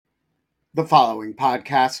The following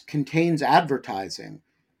podcast contains advertising.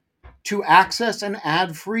 To access an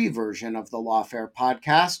ad-free version of the Lawfare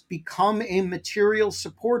podcast, become a material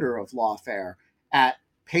supporter of Lawfare at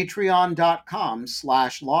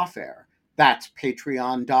patreon.com/lawfare. That's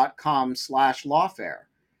patreon.com/lawfare.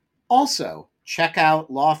 Also, check out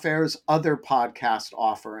Lawfare's other podcast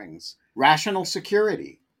offerings: Rational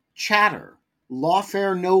Security, Chatter,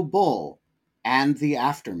 Lawfare No Bull, and The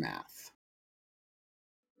Aftermath.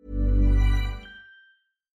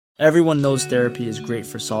 Everyone knows therapy is great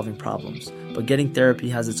for solving problems, but getting therapy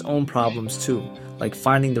has its own problems too, like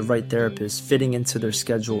finding the right therapist, fitting into their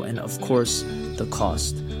schedule, and of course, the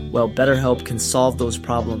cost. Well, BetterHelp can solve those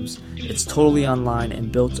problems. It's totally online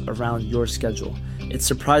and built around your schedule. It's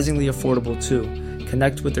surprisingly affordable too.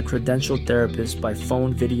 Connect with a credentialed therapist by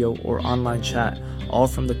phone, video, or online chat, all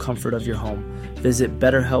from the comfort of your home. Visit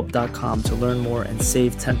BetterHelp.com to learn more and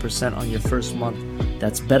save 10% on your first month.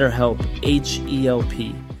 That's BetterHelp,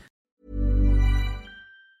 H-E-L-P.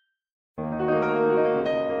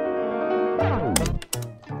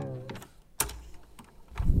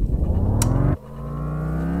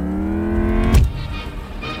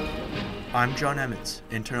 I'm John Emmons,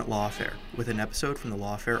 intern at Lawfare, with an episode from the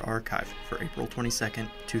Lawfare archive for April 22nd,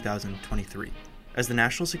 2023. As the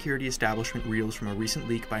national security establishment reels from a recent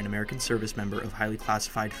leak by an American service member of highly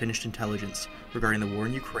classified Finnish intelligence regarding the war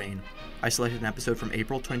in Ukraine, I selected an episode from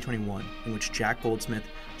April 2021 in which Jack Goldsmith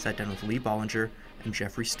sat down with Lee Bollinger and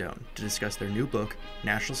Jeffrey Stone to discuss their new book,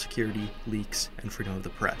 National Security, Leaks, and Freedom of the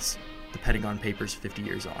Press, The Pentagon Papers 50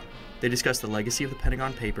 Years On. They discuss the legacy of the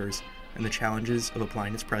Pentagon Papers and the challenges of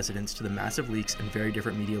applying its precedents to the massive leaks and very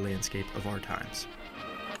different media landscape of our times.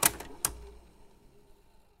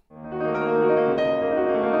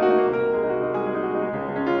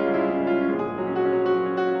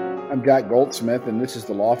 I'm Jack Goldsmith, and this is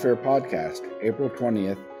the Lawfare Podcast, April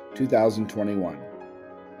 20th, 2021.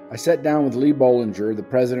 I sat down with Lee Bollinger, the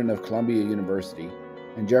president of Columbia University,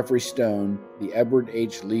 and Jeffrey Stone, the Edward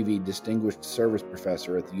H. Levy Distinguished Service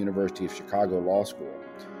Professor at the University of Chicago Law School,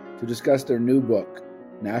 to discuss their new book,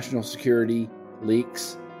 National Security,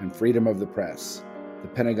 Leaks, and Freedom of the Press, The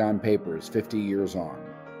Pentagon Papers 50 Years On.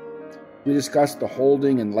 We discussed the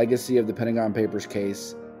holding and legacy of the Pentagon Papers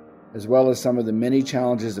case, as well as some of the many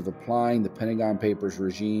challenges of applying the Pentagon Papers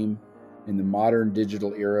regime in the modern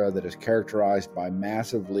digital era that is characterized by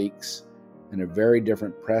massive leaks and a very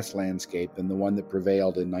different press landscape than the one that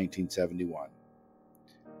prevailed in 1971.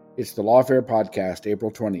 It's the Lawfare Podcast,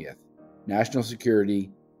 April 20th, National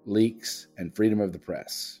Security, Leaks, and Freedom of the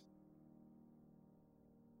Press.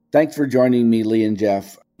 Thanks for joining me, Lee and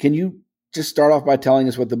Jeff. Can you just start off by telling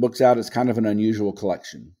us what the book's out? It's kind of an unusual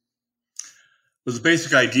collection. Well, the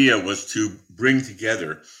basic idea was to bring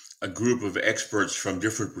together a group of experts from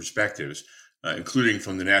different perspectives, including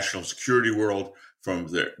from the national security world, from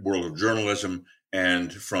the world of journalism,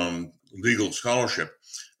 and from legal scholarship,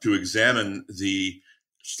 to examine the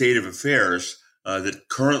state of affairs that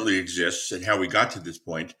currently exists and how we got to this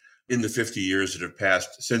point in the 50 years that have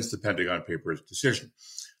passed since the Pentagon Papers decision.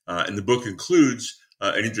 And the book includes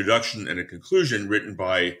an introduction and a conclusion written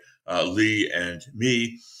by Lee and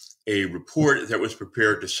me, a report that was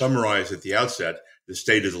prepared to summarize at the outset the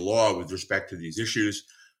state of the law with respect to these issues,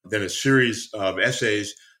 then a series of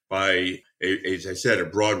essays by, as I said, a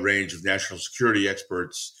broad range of national security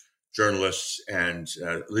experts, journalists, and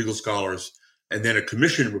legal scholars, and then a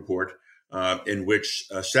commission report in which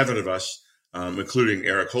 7 of us, including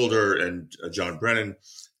Eric Holder and John Brennan,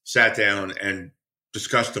 sat down and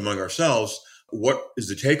discussed among ourselves what is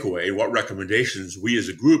the takeaway, what recommendations we as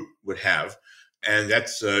a group would have. And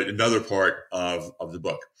that's another part of the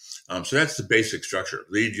book. So that's the basic structure.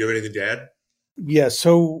 Lee, do you have anything to add? Yeah,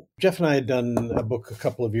 so Jeff and I had done a book a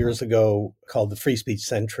couple of years ago called The Free Speech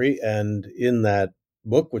Century. And in that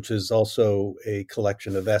book, which is also a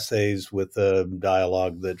collection of essays with a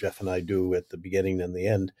dialogue that Jeff and I do at the beginning and the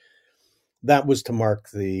end, that was to mark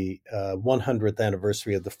the 100th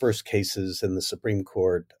anniversary of the first cases in the Supreme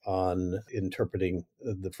Court on interpreting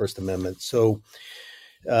the First Amendment. So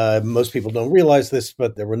most people don't realize this,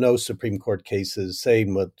 but there were no Supreme Court cases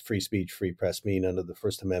saying what free speech, free press mean under the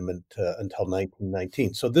First Amendment until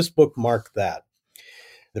 1919. So this book marked that,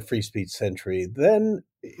 the Free Speech Century. Then,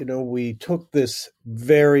 we took this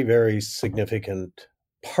very, very significant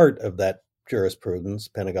part of that jurisprudence,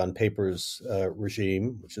 Pentagon Papers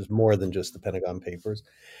regime, which is more than just the Pentagon Papers,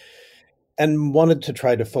 and wanted to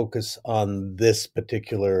try to focus on this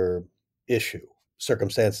particular issue.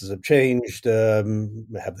 Circumstances have changed.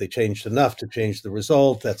 Have they changed enough to change the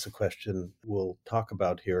result? That's a question we'll talk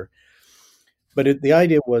about here. But the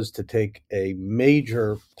idea was to take a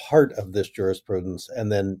major part of this jurisprudence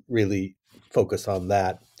and then really focus on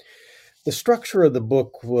that. The structure of the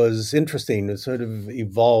book was interesting. It sort of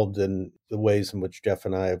evolved in the ways in which Jeff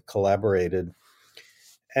and I have collaborated.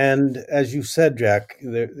 And as you said, Jack,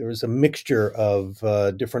 there was a mixture of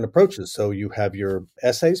different approaches. So you have your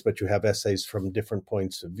essays, but you have essays from different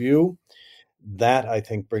points of view. That, I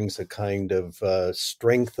think, brings a kind of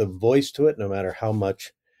strength of voice to it, no matter how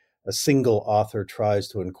much a single author tries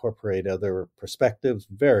to incorporate other perspectives.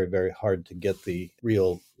 Very, very hard to get the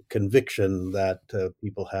real conviction that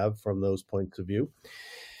people have from those points of view.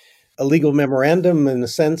 A legal memorandum in the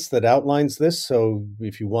sense that outlines this. So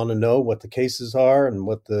if you want to know what the cases are and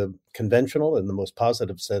what the conventional and the most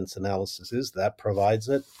positive sense analysis is, that provides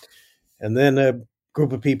it. And then a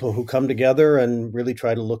group of people who come together and really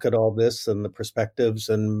try to look at all this and the perspectives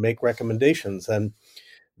and make recommendations. And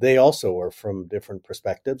they also are from different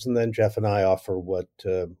perspectives. And then Jeff and I offer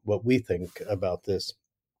what we think about this.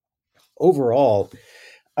 Overall,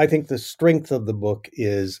 I think the strength of the book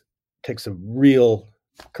takes a real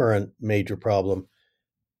current major problem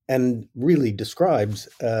and really describes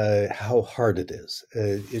how hard it is.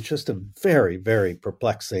 It's just a very, very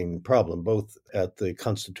perplexing problem, both at the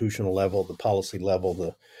constitutional level, the policy level,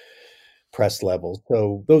 the press level.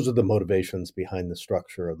 So those are the motivations behind the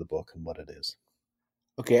structure of the book and what it is.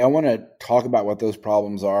 Okay, I want to talk about what those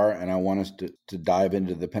problems are, and I want us to dive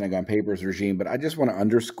into the Pentagon Papers regime, but I just want to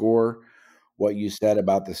underscore what you said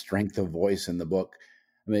about the strength of voice in the book.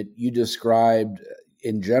 I mean, you described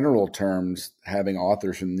in general terms having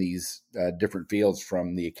authors from these different fields,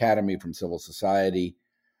 from the academy, from civil society,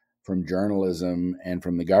 from journalism, and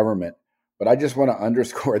from the government. But I just want to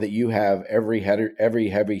underscore that you have every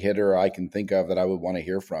heavy hitter I can think of that I would want to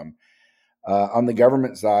hear from. On the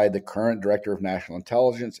government side, the current director of national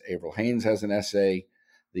intelligence, Avril Haines, has an essay.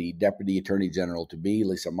 The deputy attorney general to be,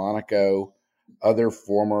 Lisa Monaco. Other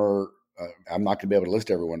former, I'm not going to be able to list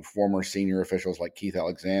everyone, former senior officials like Keith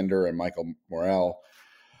Alexander and Michael Morrell.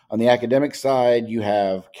 On the academic side, you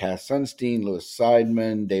have Cass Sunstein, Louis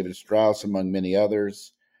Seidman, David Strauss, among many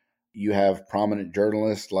others. You have prominent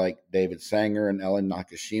journalists like David Sanger and Ellen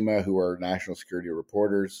Nakashima, who are national security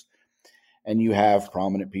reporters. And you have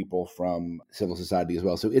prominent people from civil society as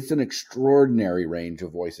well. So it's an extraordinary range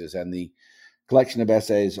of voices, and the collection of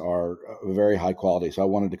essays are very high quality. So I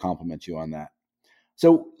wanted to compliment you on that.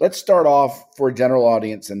 So let's start off for a general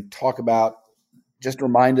audience and talk about, just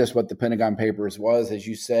remind us what the Pentagon Papers was. As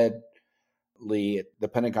you said, Lee, the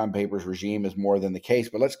Pentagon Papers regime is more than the case,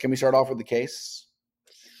 but can we start off with the case?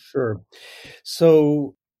 Sure.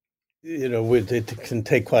 So, it can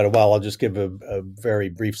take quite a while. I'll just give a very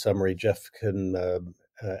brief summary. Jeff can,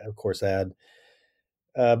 of course, add.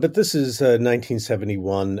 But this is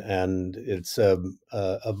 1971, and it's a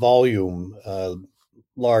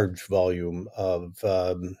large volume of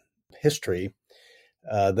history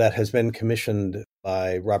that has been commissioned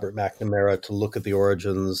by Robert McNamara to look at the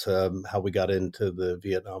origins, how we got into the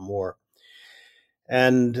Vietnam War.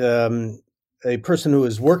 And a person who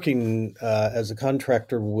is working as a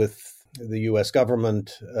contractor with the U.S.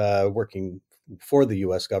 government, working for the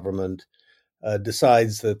U.S. government,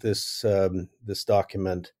 decides that this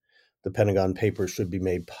document, the Pentagon Papers, should be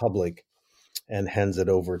made public, and hands it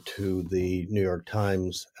over to the New York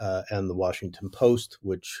Times and the Washington Post,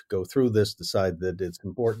 which go through this, decide that it's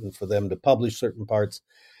important for them to publish certain parts,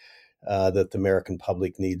 that the American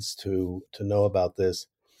public needs to know about this.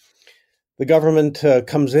 The government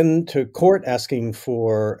comes into court asking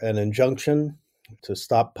for an injunction to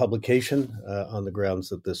stop publication on the grounds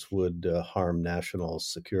that this would harm national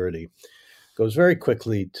security. Goes very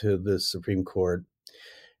quickly to the Supreme Court.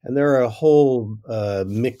 And there are a whole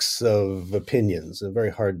mix of opinions, and very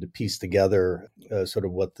hard to piece together sort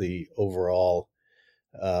of what the overall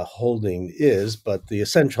holding is. But the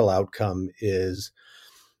essential outcome is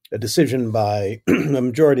a decision by a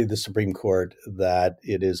majority of the Supreme Court that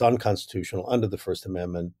it is unconstitutional under the First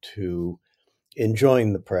Amendment to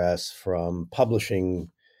enjoin the press from publishing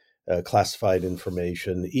classified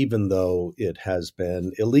information, even though it has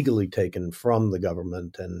been illegally taken from the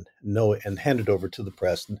government and handed over to the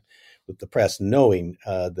press, with the press knowing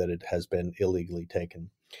that it has been illegally taken.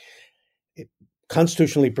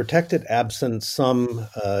 Constitutionally protected, absent some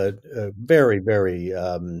very, very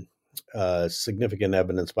significant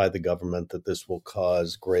evidence by the government that this will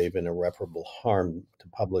cause grave and irreparable harm to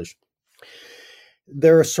publish.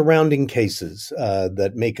 There are surrounding cases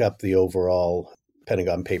that make up the overall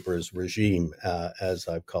Pentagon Papers regime, as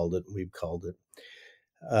I've called it, we've called it.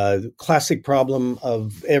 The classic problem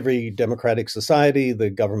of every democratic society: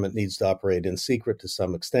 the government needs to operate in secret to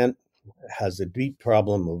some extent. has a deep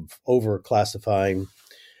problem of over-classifying.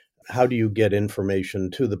 How do you get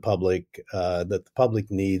information to the public that the public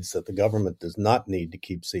needs, that the government does not need to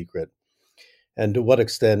keep secret? And to what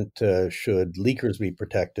extent should leakers be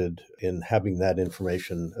protected in having that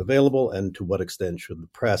information available? And to what extent should the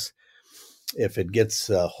press, if it gets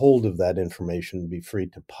hold of that information, be free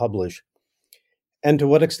to publish? And to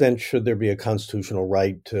what extent should there be a constitutional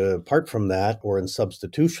right to, apart from that, or in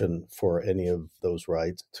substitution for any of those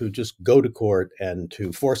rights, to just go to court and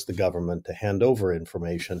to force the government to hand over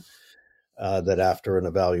information that after an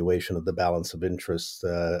evaluation of the balance of interests,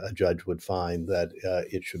 a judge would find that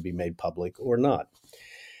it should be made public or not?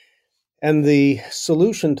 And the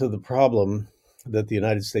solution to the problem that the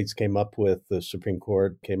United States came up with, the Supreme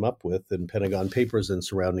Court came up with in Pentagon Papers and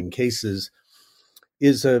surrounding cases,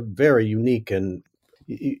 is a very unique, and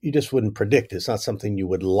you just wouldn't predict. It's not something you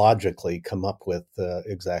would logically come up with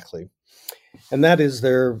exactly. And that is,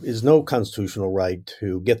 there is no constitutional right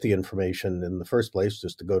to get the information in the first place,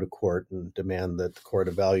 just to go to court and demand that the court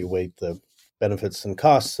evaluate the benefits and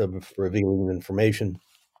costs of revealing information.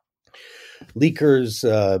 Leakers,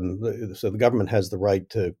 so the government has the right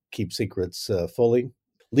to keep secrets fully.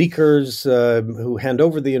 Leakers who hand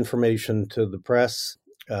over the information to the press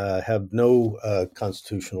have no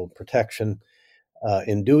constitutional protection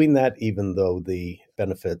in doing that, even though the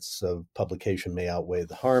benefits of publication may outweigh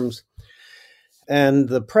the harms. And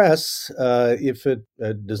the press, if it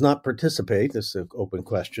does not participate, this is an open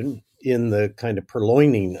question, in the kind of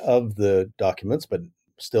purloining of the documents, but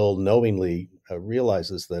still knowingly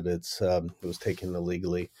realizes that it was taken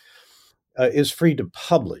illegally, is free to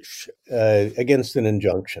publish against an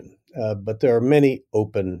injunction. But there are many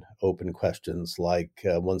open questions, like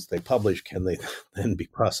once they publish, can they then be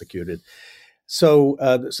prosecuted? So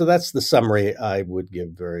that's the summary I would give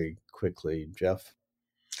very quickly, Jeff.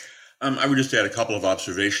 I would just add a couple of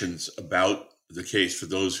observations about the case for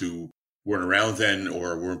those who weren't around then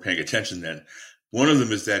or weren't paying attention then. One of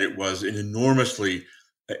them is that it was an enormously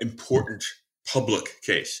important public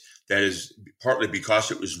case. That is partly because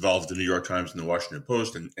it was involved in the New York Times and the Washington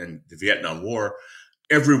Post and the Vietnam War.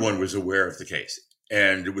 Everyone was aware of the case,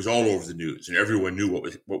 and it was all over the news, and everyone knew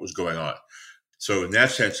what was going on. So in that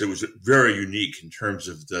sense, it was very unique in terms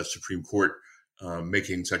of the Supreme Court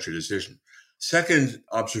making such a decision. Second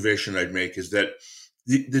observation I'd make is that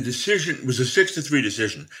the decision was a 6-3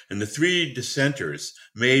 decision, and the three dissenters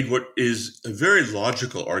made what is a very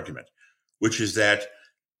logical argument, which is that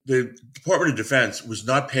the Department of Defense was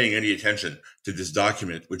not paying any attention to this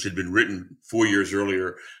document, which had been written 4 years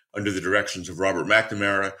earlier under the directions of Robert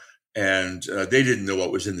McNamara, and they didn't know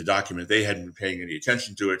what was in the document. They hadn't been paying any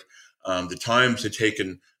attention to it. The Times had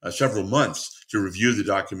taken several months to review the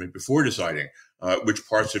document before deciding which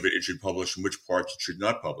parts of it should publish and which parts it should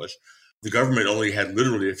not publish. The government only had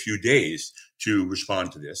literally a few days to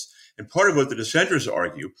respond to this. And part of what the dissenters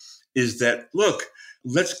argue is that, look,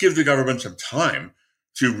 let's give the government some time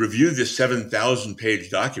to review this 7,000-page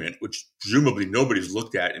document, which presumably nobody's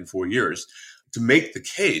looked at in 4 years, to make the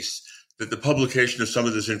case that the publication of some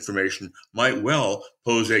of this information might well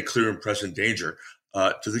pose a clear and present danger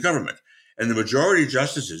to the government. And the majority of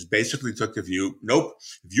justices basically took the view, nope,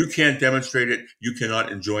 if you can't demonstrate it, you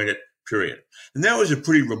cannot enjoin it, period. And that was a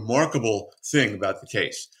pretty remarkable thing about the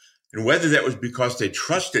case. And whether that was because they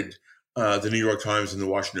trusted the New York Times and the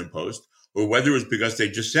Washington Post, or whether it was because they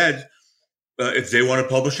just said, if they want to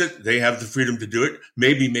publish it, they have the freedom to do it.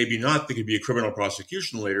 Maybe, maybe not. There could be a criminal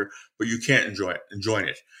prosecution later, but you can't enjoin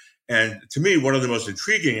it. And to me, one of the most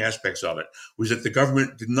intriguing aspects of it was that the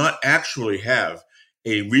government did not actually have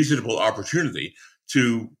a reasonable opportunity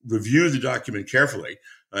to review the document carefully,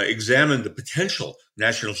 examine the potential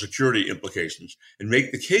national security implications, and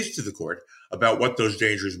make the case to the court about what those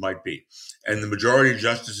dangers might be. And the majority of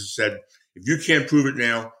justices said, if you can't prove it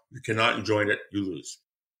now, you cannot enjoin it, you lose.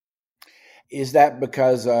 Is that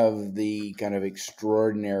because of the kind of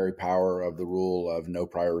extraordinary power of the rule of no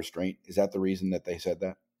prior restraint? Is that the reason that they said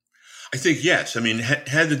that? I think yes. I mean,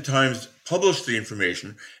 had the Times published the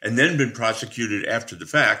information and then been prosecuted after the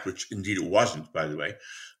fact, which indeed it wasn't, by the way,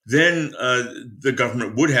 then the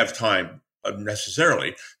government would have time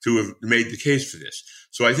necessarily to have made the case for this.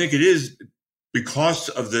 So I think it is because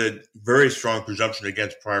of the very strong presumption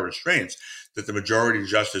against prior restraints that the majority of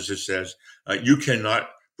justices says you cannot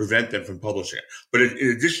prevent them from publishing it. But in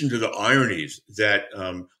addition to the ironies that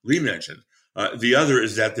Lee mentioned, the other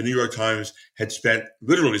is that the New York Times had spent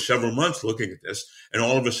literally several months looking at this, and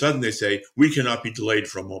all of a sudden they say, we cannot be delayed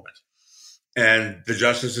for a moment. And the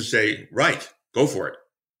justices say, right, go for it.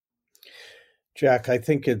 Jack, I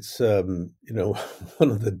think it's, one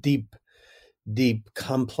of the deep deep,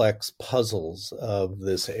 complex puzzles of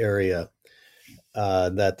this area,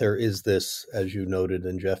 that there is this, as you noted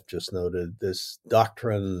and Jeff just noted, this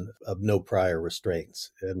doctrine of no prior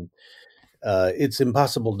restraints. And it's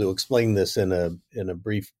impossible to explain this in a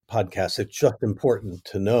brief podcast. It's just important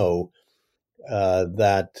to know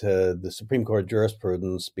that the Supreme Court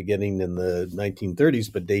jurisprudence, beginning in the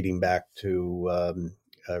 1930s, but dating back to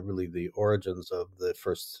really the origins of the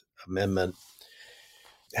First Amendment,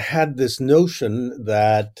 had this notion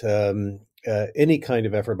that any kind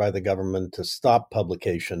of effort by the government to stop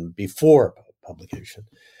publication before publication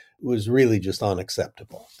was really just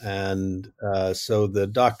unacceptable. And so the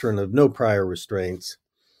doctrine of no prior restraints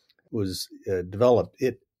was developed.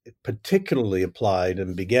 It particularly applied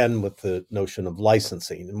and began with the notion of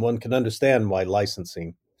licensing. And one can understand why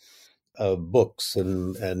licensing of books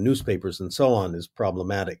and newspapers and so on is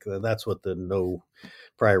problematic. That's what the no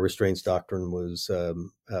prior restraints doctrine was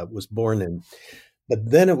born in. But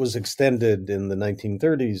then it was extended in the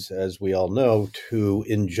 1930s, as we all know, to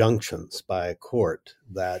injunctions by a court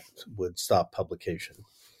that would stop publication.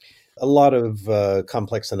 A lot of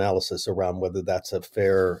complex analysis around whether that's a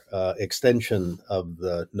fair extension of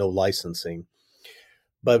the no licensing.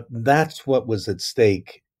 But that's what was at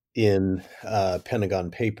stake in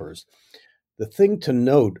Pentagon Papers. The thing to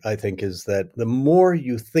note, I think, is that the more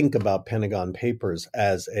you think about Pentagon Papers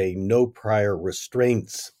as a no prior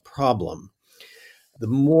restraints problem, the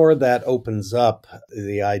more that opens up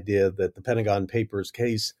the idea that the Pentagon Papers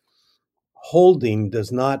case holding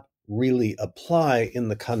does not really apply in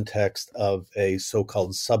the context of a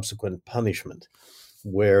so-called subsequent punishment,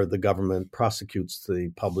 where the government prosecutes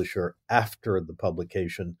the publisher after the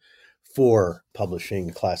publication for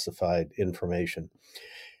publishing classified information.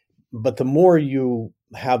 But the more you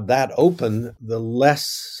have that open, the less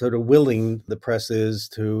sort of willing the press is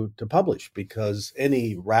to publish, because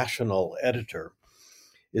any rational editor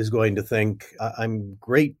is going to think, I'm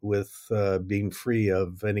great with being free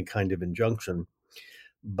of any kind of injunction,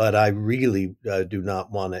 but I really do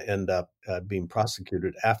not want to end up being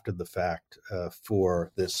prosecuted after the fact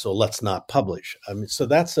for this, so let's not publish. I mean, so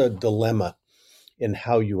that's a dilemma in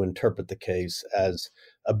how you interpret the case as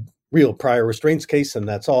a real prior restraints case, and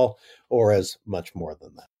that's all, or as much more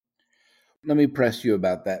than that. Let me press you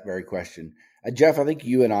about that very question. Jeff, I think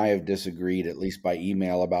you and I have disagreed, at least by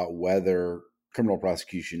email, about whether criminal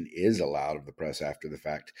prosecution is allowed of the press after the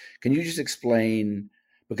fact. Can you just explain,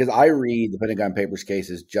 because I read the Pentagon Papers case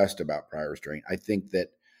as just about prior restraint. I think that,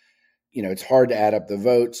 it's hard to add up the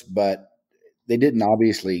votes, but they didn't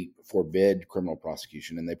obviously forbid criminal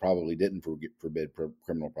prosecution, and they probably didn't forbid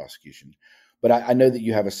criminal prosecution. But I know that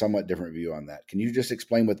you have a somewhat different view on that. Can you just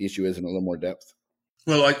explain what the issue is in a little more depth?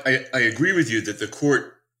 Well, I agree with you that the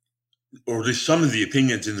court, or at least some of the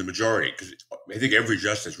opinions in the majority, because I think every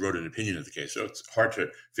justice wrote an opinion of the case, so it's hard to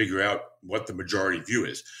figure out what the majority view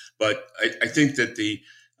is. But I think that the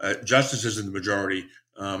justices in the majority,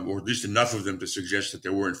 or at least enough of them to suggest that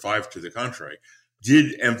there weren't five to the contrary,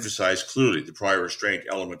 did emphasize clearly the prior restraint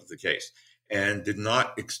element of the case, and did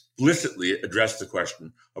not explicitly address the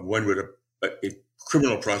question of when would a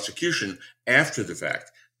criminal prosecution after the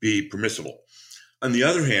fact be permissible. On the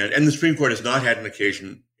other hand, and the Supreme Court has not had an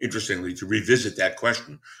occasion, interestingly, to revisit that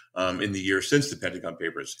question in the years since the Pentagon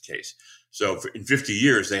Papers case. So in 50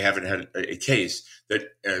 years, they haven't had a case that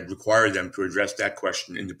required them to address that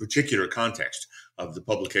question in the particular context of the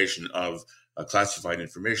publication of classified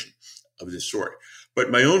information of this sort. But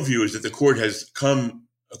my own view is that the court has come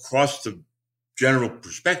across the general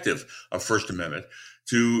perspective of First Amendment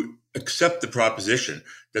to accept the proposition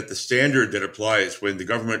that the standard that applies when the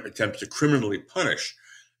government attempts to criminally punish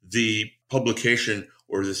the publication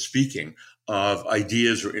or the speaking of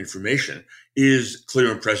ideas or information is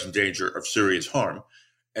clear and present danger of serious harm.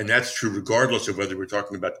 And that's true regardless of whether we're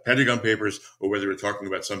talking about the Pentagon Papers or whether we're talking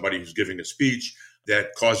about somebody who's giving a speech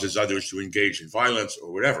that causes others to engage in violence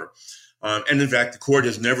or whatever. And in fact, the court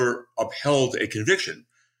has never upheld a conviction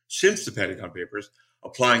since the Pentagon Papers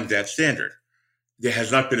applying that standard. There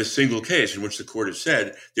has not been a single case in which the court has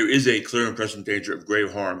said there is a clear and present danger of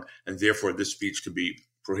grave harm, and therefore this speech can be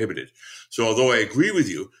prohibited. So although I agree with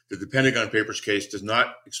you that the Pentagon Papers case does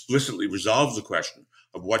not explicitly resolve the question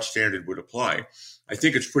of what standard would apply, I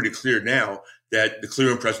think it's pretty clear now that the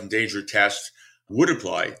clear and present danger test would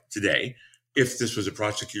apply today if this was a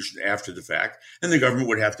prosecution after the fact, and the government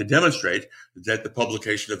would have to demonstrate that the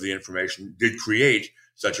publication of the information did create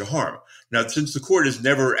such a harm. Now, since the court has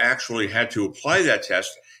never actually had to apply that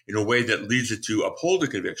test in a way that leads it to uphold a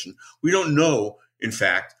conviction, we don't know, in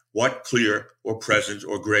fact, what clear or present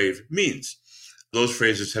or grave means. Those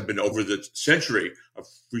phrases have been, over the century of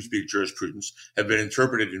free speech jurisprudence, have been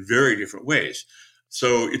interpreted in very different ways.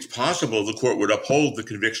 So it's possible the court would uphold the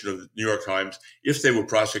conviction of the New York Times if they were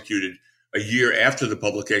prosecuted a year after the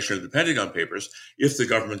publication of the Pentagon Papers, if the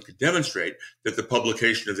government could demonstrate that the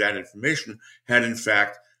publication of that information had in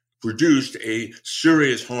fact produced a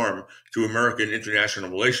serious harm to American international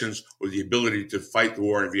relations or the ability to fight the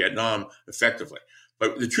war in Vietnam effectively.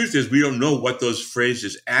 But the truth is, we don't know what those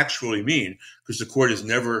phrases actually mean because the court has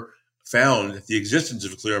never found the existence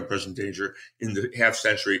of a clear and present danger in the half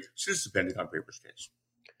century since the Pentagon Papers case.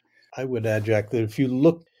 I would add, Jack, that if you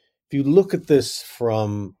look at this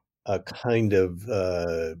from a kind of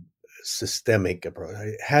systemic approach,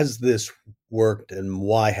 has this worked, and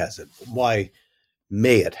why has it? Why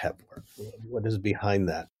may it have worked? What is behind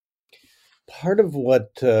that? Part of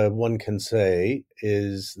what one can say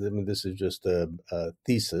is, I mean, this is just a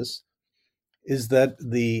thesis, is that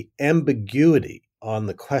the ambiguity on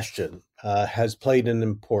the question has played an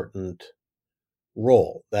important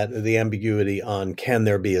role, that the ambiguity on can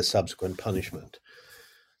there be a subsequent punishment.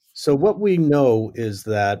 So what we know is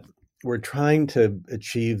that we're trying to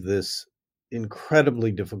achieve this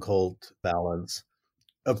incredibly difficult balance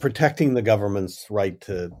of protecting the government's right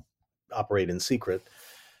to operate in secret,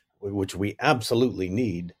 which we absolutely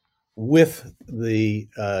need, with the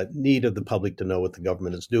need of the public to know what the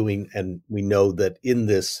government is doing. And we know that in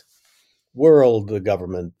this world, the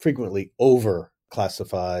government frequently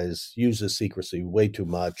over-classifies, uses secrecy way too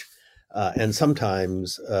much, and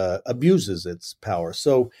sometimes abuses its power.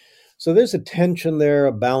 So there's a tension there,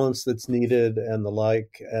 a balance that's needed and the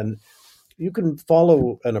like. And you can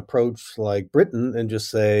follow an approach like Britain and just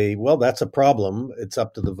say, well, that's a problem. It's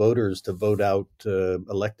up to the voters to vote out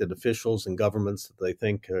elected officials and governments that they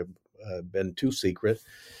think have been too secret.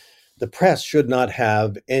 The press should not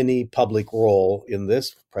have any public role in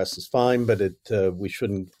this. Press is fine, but we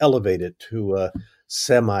shouldn't elevate it to a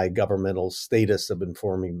semi-governmental status of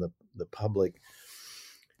informing the public.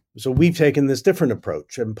 So we've taken this different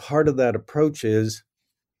approach, and part of that approach is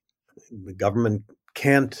the government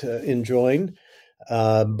can't enjoin,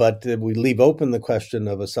 but we leave open the question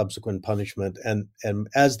of a subsequent punishment. And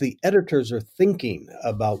as the editors are thinking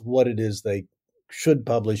about what it is they should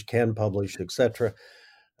publish, can publish, etc.,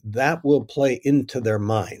 that will play into their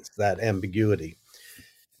minds, that ambiguity.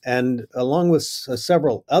 And along with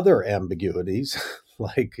several other ambiguities,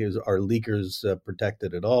 like are leakers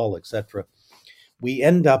protected at all, etc., we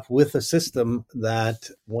end up with a system that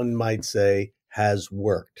one might say has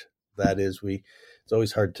worked. That is, it's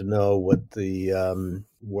always hard to know what the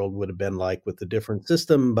world would have been like with a different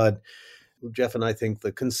system, but Jeff and I think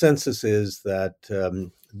the consensus is that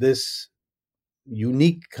this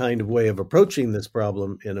unique kind of way of approaching this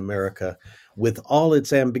problem in America, with all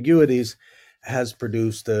its ambiguities, has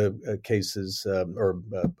produced cases or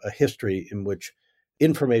a history in which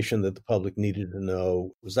information that the public needed to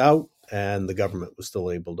know was out, and the government was still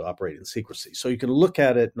able to operate in secrecy. So you can look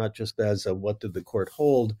at it not just as what did the court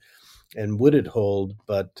hold and would it hold,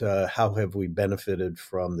 but how have we benefited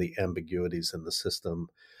from the ambiguities in the system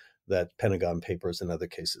that Pentagon Papers and other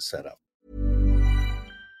cases set up.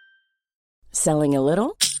 Selling a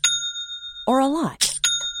little or a lot?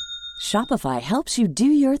 Shopify helps you do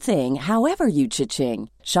your thing however you cha-ching.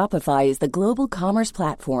 Shopify is the global commerce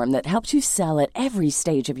platform that helps you sell at every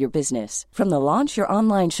stage of your business. From the launch your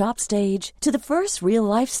online shop stage to the first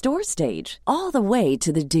real-life store stage, all the way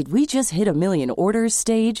to the did we just hit a million orders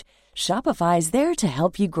stage. Shopify is there to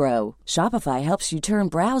help you grow. Shopify helps you turn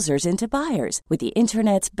browsers into buyers with the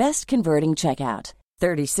internet's best converting checkout.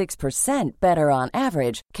 36% better on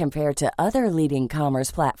average compared to other leading commerce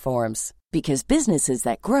platforms. Because businesses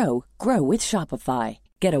that grow, grow with Shopify.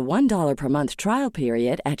 Get a $1 per month trial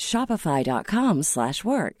period at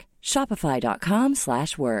shopify.com/work.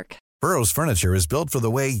 Shopify.com/work. Burrow's furniture is built for the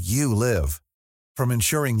way you live. From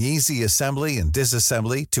ensuring easy assembly and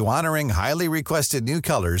disassembly to honoring highly requested new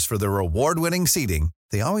colors for their award-winning seating,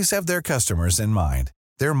 they always have their customers in mind.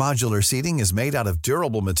 Their modular seating is made out of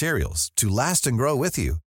durable materials to last and grow with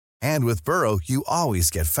you. And with Burrow, you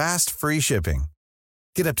always get fast, free shipping.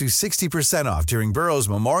 Get up to 60% off during Burrow's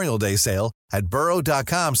Memorial Day sale at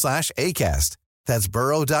burrow.com/ACAST. That's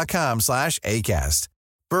burrow.com/ACAST.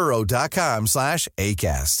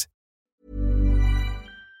 burrow.com/ACAST.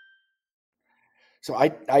 So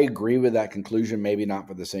I agree with that conclusion, maybe not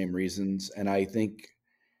for the same reasons. And I think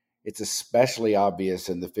it's especially obvious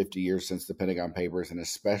in the 50 years since the Pentagon Papers, and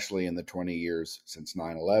especially in the 20 years since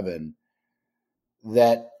 9/11,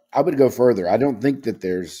 that I would go further. I don't think that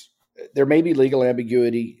there's there may be legal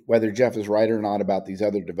ambiguity, whether Jeff is right or not about these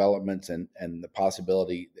other developments and the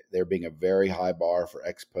possibility there being a very high bar for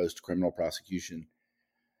ex post criminal prosecution.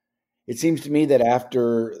 It seems to me that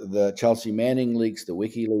after the Chelsea Manning leaks, the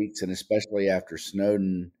WikiLeaks, and especially after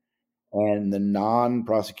Snowden and the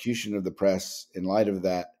non-prosecution of the press in light of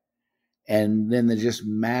that, and then the just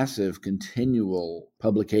massive continual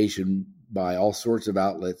publication by all sorts of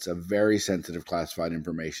outlets of very sensitive classified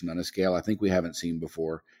information on a scale I think we haven't seen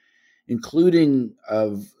before, including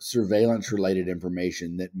of surveillance-related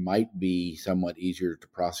information that might be somewhat easier to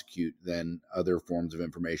prosecute than other forms of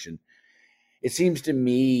information. It seems to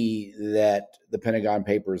me that the Pentagon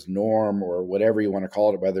Papers norm, or whatever you want to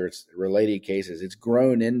call it, whether it's related cases, it's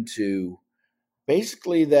grown into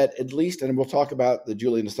basically that, at least, and we'll talk about the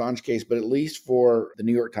Julian Assange case, but at least for the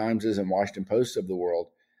New York Timeses and Washington Posts of the world,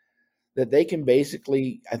 that they can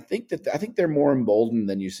basically, I think they're more emboldened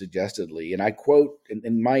than you suggested, Lee. And I quote,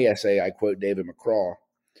 in my essay, I quote David McCraw,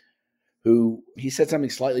 who, he said something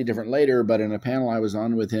slightly different later, but in a panel I was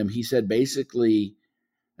on with him, he said basically,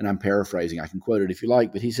 and I'm paraphrasing, I can quote it if you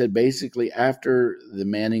like, but he said basically after the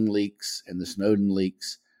Manning leaks and the Snowden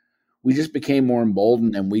leaks, we just became more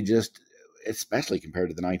emboldened, and we just, especially compared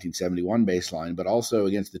to the 1971 baseline, but also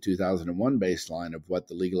against the 2001 baseline of what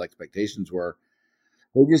the legal expectations were,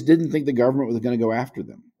 they just didn't think the government was going to go after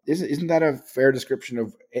them. Isn't that a fair description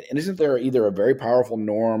of, and isn't there either a very powerful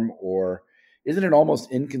norm, or isn't it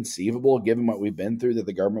almost inconceivable, given what we've been through, that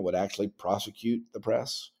the government would actually prosecute the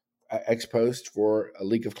press ex post for a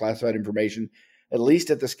leak of classified information, at least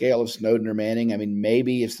at the scale of Snowden or Manning? I mean,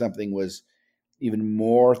 maybe if something was even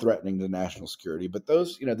more threatening to national security, but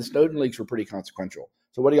those, the Snowden leaks were pretty consequential.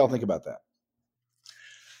 So what do y'all think about that?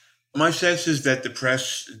 My sense is that the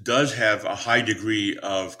press does have a high degree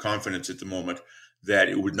of confidence at the moment that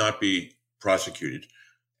it would not be prosecuted.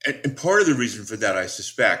 And part of the reason for that, I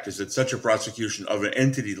suspect, is that such a prosecution of an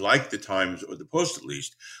entity like the Times or the Post, at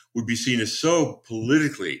least, would be seen as so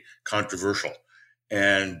politically controversial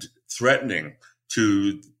and threatening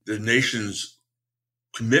to the nation's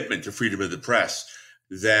commitment to freedom of the press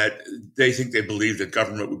that they believe that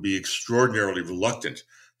government would be extraordinarily reluctant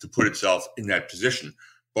to put itself in that position,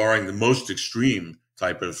 barring the most extreme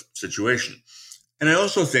type of situation. And I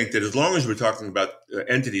also think that as long as we're talking about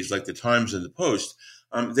entities like the Times and the Post,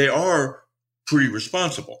 they are pretty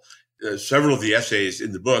responsible. Several of the essays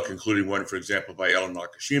in the book, including one, for example, by Ellen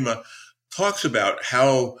Nakashima, talks about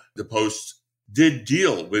how the Post did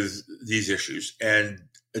deal with these issues and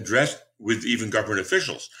addressed with even government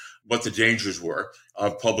officials what the dangers were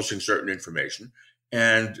of publishing certain information.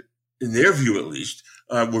 And in their view, at least,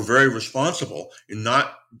 were very responsible in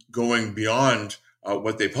not going beyond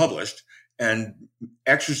what they published and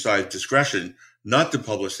exercised discretion not to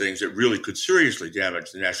publish things that really could seriously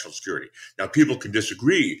damage the national security. Now, people can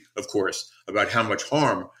disagree, of course, about how much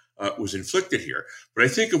harm was inflicted here. But I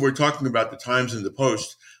think if we're talking about the Times and the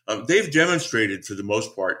Post, they've demonstrated for the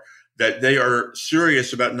most part that they are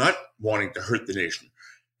serious about not wanting to hurt the nation.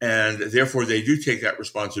 And therefore, they do take that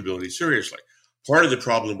responsibility seriously. Part of the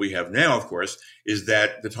problem we have now, of course, is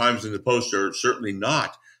that the Times and the Post are certainly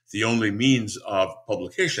not the only means of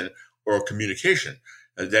publication or communication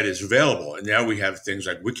that is available. And now we have things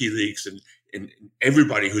like WikiLeaks and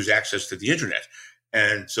everybody who's access to the internet.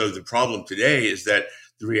 And so the problem today is that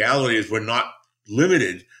the reality is we're not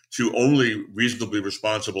limited to only reasonably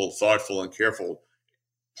responsible, thoughtful, and careful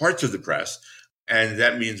parts of the press. And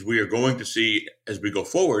that means we are going to see, as we go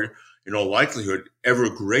forward, in all likelihood, ever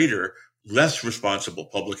greater, less responsible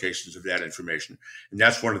publications of that information. And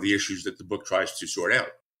that's one of the issues that the book tries to sort out.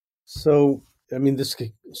 So, I mean, this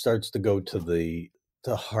starts to go to the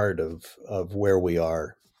heart of where we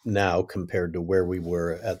are now compared to where we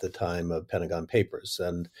were at the time of Pentagon Papers.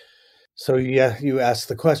 And so, yeah, one asked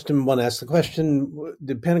the question,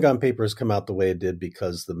 did Pentagon Papers come out the way it did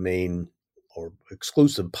because the main or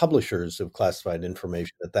exclusive publishers of classified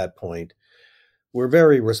information at that point were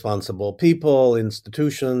very responsible people,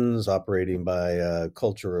 institutions operating by a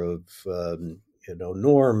culture of,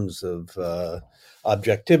 norms of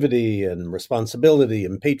objectivity and responsibility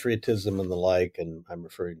and patriotism and the like. And I'm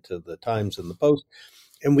referring to the Times and the Post.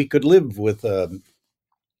 And we could live with a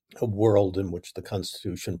world in which the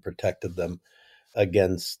Constitution protected them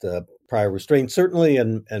against prior restraint, certainly,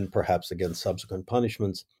 and perhaps against subsequent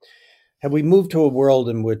punishments. Have we moved to a world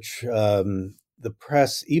in which the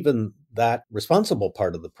press, even that responsible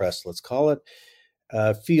part of the press, let's call it,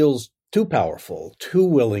 feels too powerful, too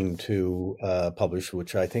willing to publish,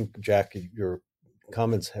 which I think, Jack, your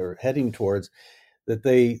comments are heading towards, that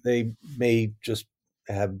they may just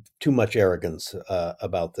have too much arrogance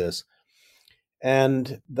about this?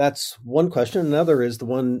 And that's one question. Another is the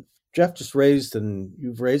one Jeff just raised and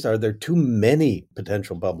you've raised, are there too many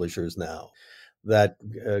potential publishers now that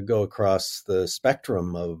go across the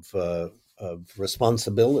spectrum of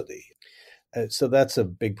responsibility? So that's a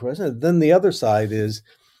big question. Then the other side is,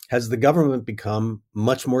 has the government become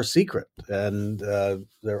much more secret? And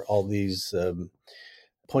there are all these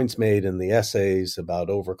points made in the essays about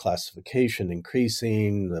overclassification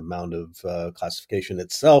increasing, the amount of classification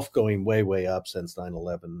itself going way, way up since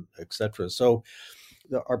 9/11, et cetera. So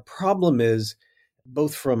our problem is,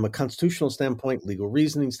 both from a constitutional standpoint, legal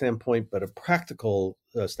reasoning standpoint, but a practical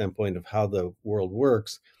standpoint of how the world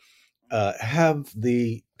works, have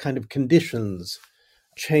the kind of conditions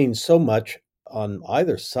changed so much on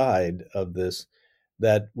either side of this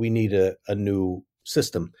that we need a new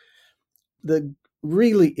system. The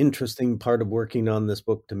really interesting part of working on this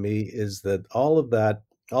book to me is that all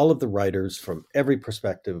of the writers from every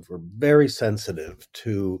perspective were very sensitive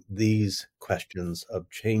to these questions of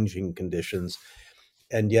changing conditions.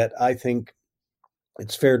 And yet I think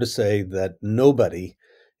it's fair to say that nobody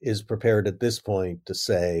is prepared at this point to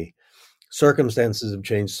say, circumstances have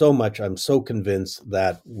changed so much, I'm so convinced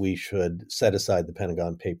that we should set aside the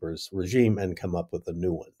Pentagon Papers regime and come up with a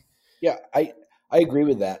new one. Yeah, I agree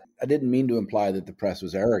with that. I didn't mean to imply that the press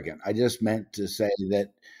was arrogant. I just meant to say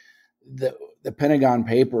that the Pentagon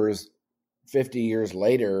Papers 50 years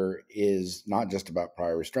later is not just about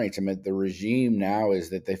prior restraints. I mean, the regime now is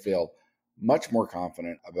that they feel much more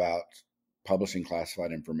confident about publishing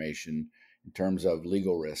classified information in terms of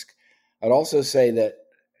legal risk. I'd also say that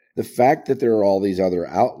the fact that there are all these other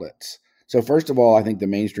outlets. So first of all, I think the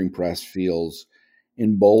mainstream press feels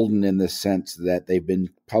emboldened in the sense that they've been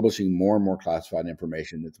publishing more and more classified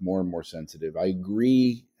information that's more and more sensitive. I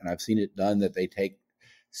agree, and I've seen it done, that they take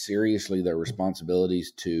seriously their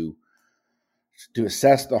responsibilities to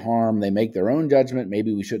assess the harm. They make their own judgment.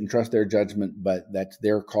 Maybe we shouldn't trust their judgment, but that's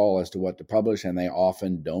their call as to what to publish, and they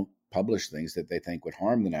often don't publish things that they think would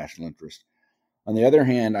harm the national interest. On the other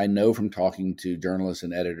hand, I know from talking to journalists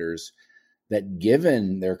and editors that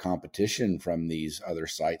given their competition from these other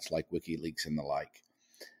sites like WikiLeaks and the like,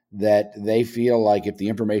 that they feel like if the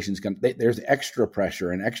information's there's extra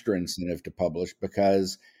pressure and extra incentive to publish,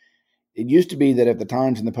 because it used to be that if the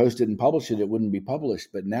Times and the Post didn't publish it, it wouldn't be published.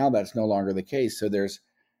 But now that's no longer the case. So there's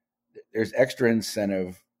extra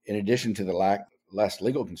incentive in addition to the less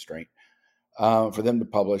legal constraint for them to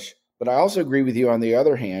publish. But I also agree with you on the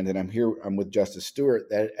other hand, and I'm with Justice Stewart,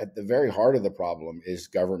 that at the very heart of the problem is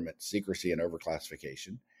government secrecy and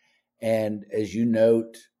overclassification. And as you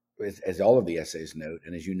note, as all of the essays note,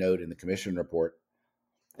 and as you note in the commission report,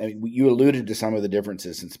 I mean, you alluded to some of the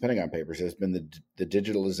differences since the Pentagon Papers. There's been the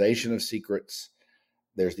digitalization of secrets.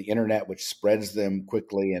 There's the internet, which spreads them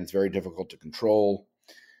quickly, and it's very difficult to control.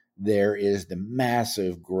 There is the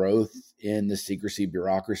massive growth in the secrecy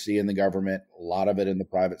bureaucracy in the government, a lot of it in the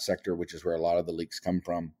private sector, which is where a lot of the leaks come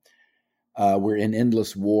from. We're in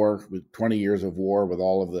endless war, with 20 years of war, with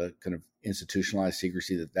all of the kind of institutionalized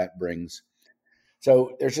secrecy that brings.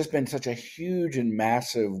 So there's just been such a huge and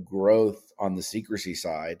massive growth on the secrecy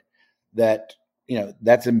side that,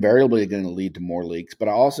 that's invariably going to lead to more leaks. But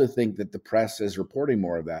I also think that the press is reporting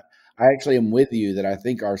more of that. I actually am with you that I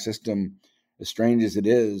think our system, as strange as it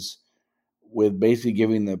is, with basically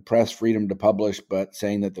giving the press freedom to publish, but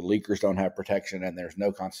saying that the leakers don't have protection and there's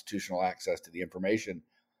no constitutional access to the information,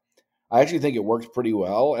 I actually think it works pretty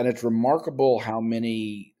well. And it's remarkable how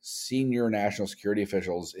many senior national security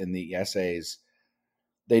officials in the essays,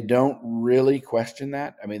 they don't really question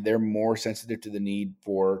that. I mean, they're more sensitive to the need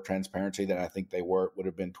for transparency than I think they would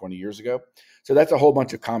have been 20 years ago. So that's a whole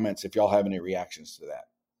bunch of comments if y'all have any reactions to that.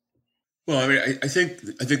 Well, I mean, I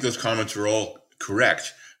think those comments are all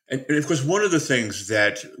correct. And of course, one of the things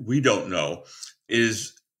that we don't know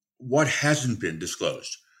is what hasn't been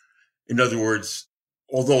disclosed. In other words,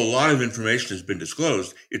 although a lot of information has been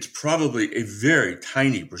disclosed, it's probably a very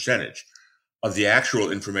tiny percentage of the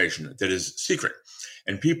actual information that is secret.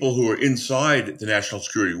 And people who are inside the national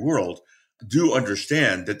security world do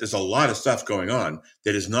understand that there's a lot of stuff going on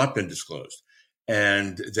that has not been disclosed.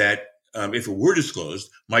 And that if it were disclosed,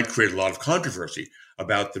 might create a lot of controversy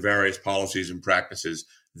about the various policies and practices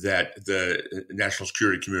that the national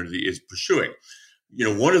security community is pursuing.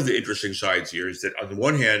 One of the interesting sides here is that on the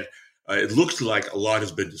one hand, it looks like a lot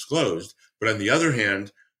has been disclosed, but on the other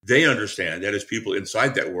hand, they understand, that is, people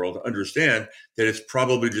inside that world understand that it's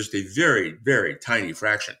probably just a very, very tiny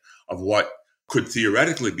fraction of what could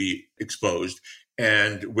theoretically be exposed,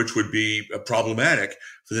 and which would be problematic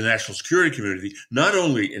for the national security community, not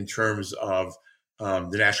only in terms of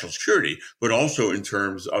the national security, but also in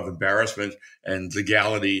terms of embarrassment and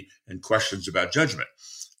legality and questions about judgment.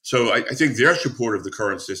 So I think their support of the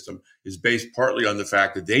current system is based partly on the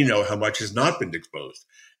fact that they know how much has not been exposed,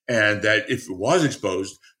 and that if it was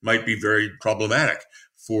exposed, might be very problematic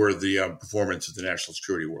for the performance of the national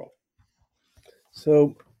security world.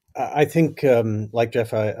 So I think, like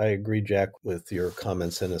Jeff, I agree, Jack, with your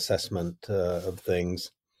comments and assessment of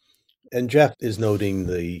things. And Jeff is noting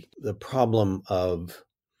the problem of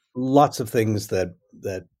lots of things that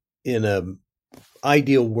in an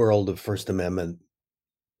ideal world of First Amendment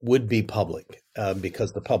would be public,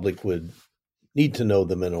 because the public would need to know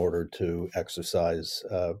them in order to exercise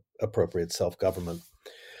appropriate self-government.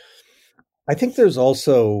 I think there's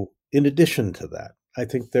also, in addition to that, I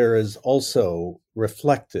think there is also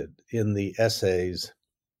reflected in the essays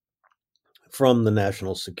from the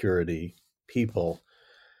national security people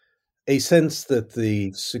a sense that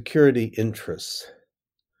the security interests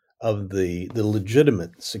of the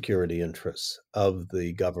legitimate security interests of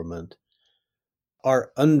the government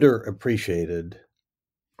are underappreciated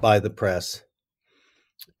by the press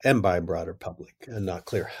and by a broader public, and not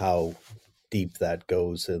clear how deep that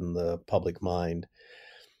goes in the public mind.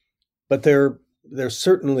 But there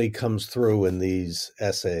certainly comes through in these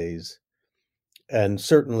essays, and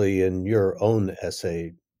certainly in your own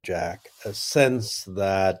essay, Jack, a sense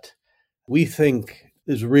that we think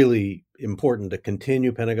is really important to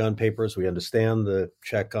continue Pentagon Papers. We understand the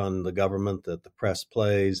check on the government that the press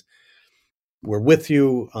plays. We're with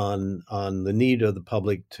you on the need of the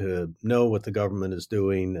public to know what the government is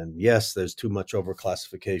doing. And yes, there's too much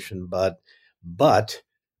overclassification, but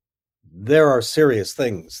there are serious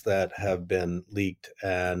things that have been leaked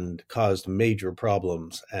and caused major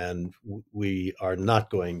problems, and we are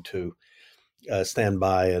not going to stand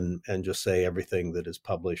by and just say everything that is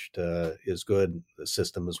published is good, the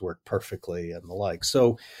system has worked perfectly, and the like.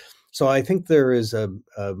 So I think there is on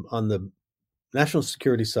the national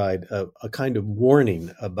security side a kind of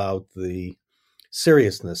warning about the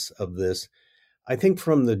seriousness of this. I think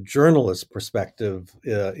from the journalist perspective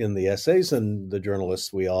in the essays, and the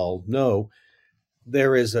journalists we all know,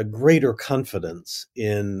 there is a greater confidence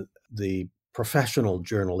in the professional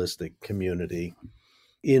journalistic community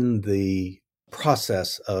in the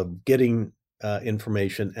process of getting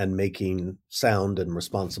information and making sound and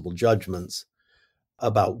responsible judgments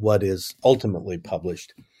about what is ultimately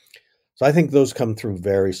published. So I think those come through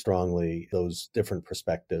very strongly, those different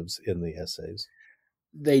perspectives in the essays.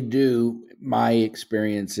 They do. My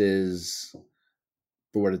experience is,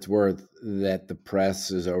 for what it's worth, that the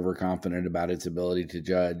press is overconfident about its ability to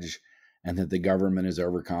judge, and that the government is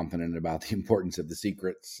overconfident about the importance of the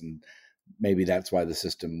secrets. And maybe that's why the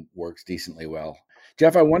system works decently well.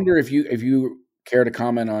 Jeff, I wonder if you care to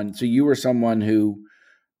comment on, so you were someone who,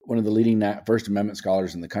 one of the leading First Amendment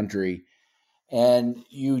scholars in the country, and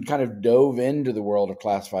you kind of dove into the world of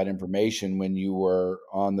classified information when you were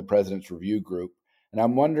on the President's Review Group. And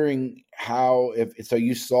I'm wondering how, so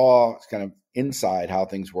you saw kind of inside how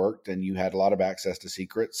things worked, and you had a lot of access to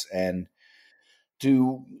secrets and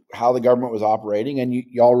to how the government was operating. And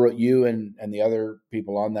you and the other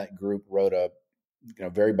people on that group wrote a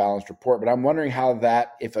very balanced report. But I'm wondering how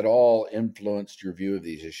that, if at all, influenced your view of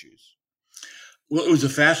these issues. Well, it was a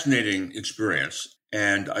fascinating experience,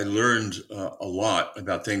 and I learned a lot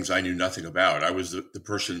about things I knew nothing about. I was the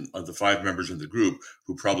person of the 5 members of the group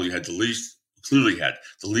who probably clearly had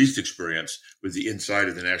the least experience with the inside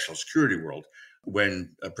of the national security world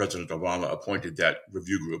when President Obama appointed that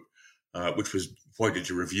review group, which was appointed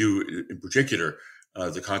to review, in particular,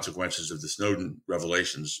 the consequences of the Snowden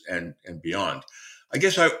revelations and beyond. I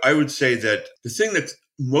guess I would say that the thing that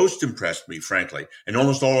most impressed me, frankly, and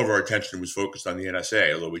almost all of our attention was focused on the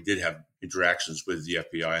NSA, although we did have interactions with the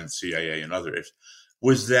FBI and the CIA and others,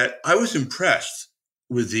 was that I was impressed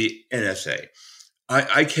with the NSA.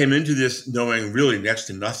 I came into this knowing really next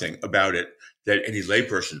to nothing about it that any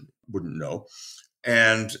layperson wouldn't know.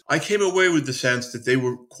 And I came away with the sense that they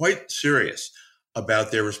were quite serious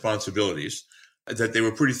about their responsibilities, that they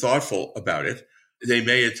were pretty thoughtful about it. They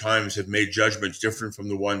may at times have made judgments different from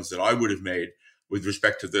the ones that I would have made with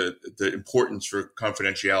respect to the importance for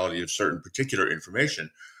confidentiality of certain particular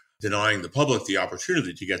information, denying the public the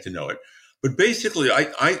opportunity to get to know it. But basically,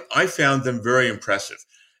 I found them very impressive.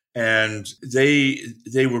 And they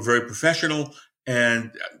were very professional,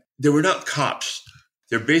 and they were not cops.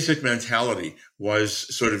 Their basic mentality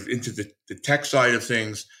was sort of into the tech side of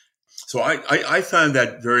things. So I found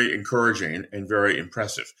that very encouraging and very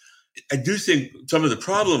impressive. I do think some of the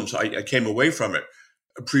problems I came away from it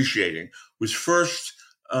appreciating was first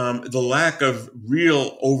the lack of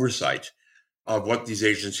real oversight of what these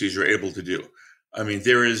agencies are able to do. I mean,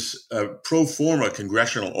 there is a pro forma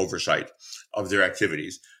congressional oversight of their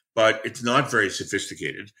activities, but it's not very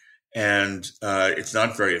sophisticated, and it's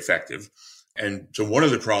not very effective. And so one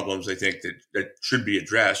of the problems I think that should be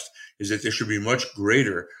addressed is that there should be much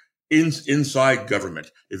greater inside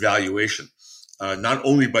government evaluation, not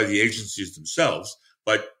only by the agencies themselves,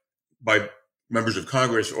 but by members of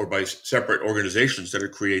Congress or by separate organizations that are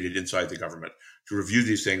created inside the government to review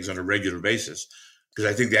these things on a regular basis. Because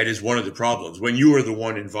I think that is one of the problems. When you are the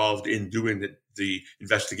one involved in doing the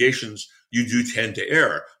investigations, you do tend to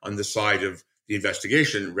err on the side of the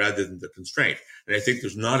investigation rather than the constraint. And I think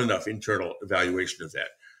there's not enough internal evaluation of that.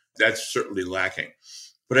 That's certainly lacking.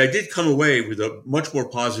 But I did come away with a much more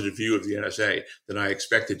positive view of the NSA than I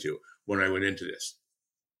expected to when I went into this.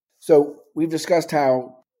 So we've discussed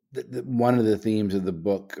how one of the themes of the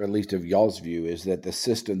book, or at least of y'all's view, is that the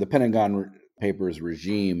system, the Pentagon Papers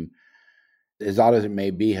regime, as odd as it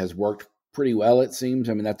may be, has worked pretty well, it seems.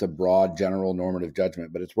 I mean, that's a broad, general, normative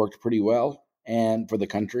judgment, but it's worked pretty well and for the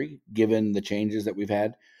country, given the changes that we've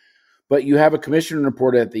had. But you have a commission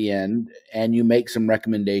report at the end, and you make some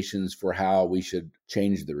recommendations for how we should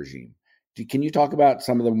change the regime. Can you talk about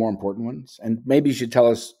some of the more important ones? And maybe you should tell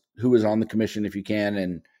us who was on the commission, if you can,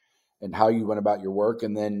 and how you went about your work,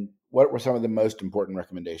 and then what were some of the most important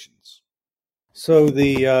recommendations? So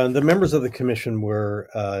the members of the commission were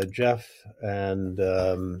Jeff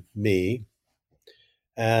and me,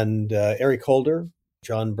 and Eric Holder,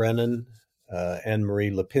 John Brennan,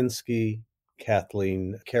 Anne-Marie Lipinski,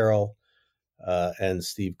 Kathleen Carroll, and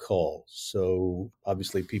Steve Cole. So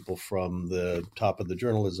obviously people from the top of the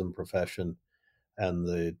journalism profession and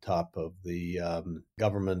the top of the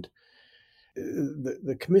government.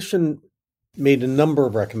 The commission made a number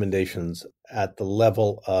of recommendations at the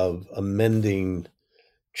level of amending,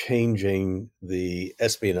 changing the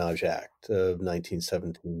Espionage Act of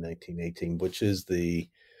 1917, 1918, which is the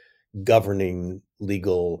governing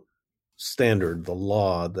legal standard, the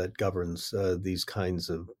law that governs these kinds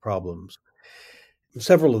of problems.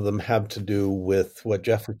 Several of them have to do with what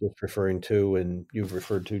Jeff was just referring to, and you've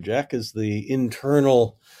referred to, Jack, is the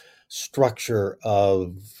internal structure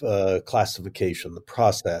of classification, the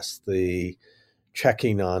process, the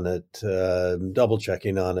checking on it, double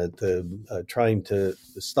checking on it, trying to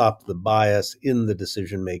stop the bias in the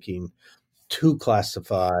decision making to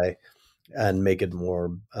classify and make it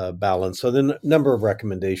more balanced. So the number of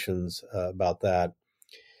recommendations about that.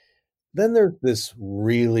 Then there's this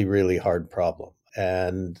really, really hard problem.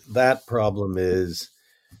 And that problem is,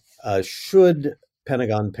 should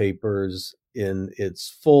Pentagon Papers in its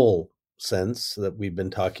full sense that we've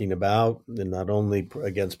been talking about, and not only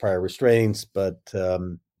against prior restraints, but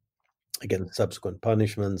against subsequent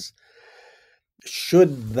punishments,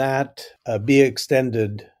 should that be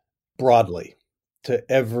extended broadly to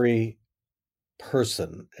every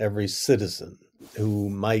person, every citizen who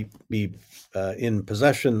might be in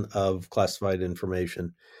possession of classified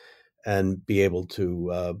information and be able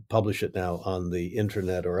to publish it now on the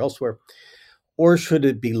internet or elsewhere? Or should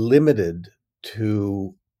it be limited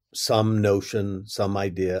to some notion, some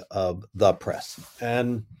idea of the press?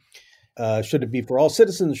 And should it be for all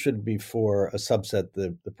citizens? Should it be for a subset,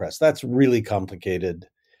 the press? That's really complicated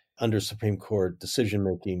under Supreme Court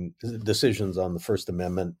decisions on the First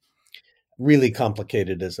Amendment. Really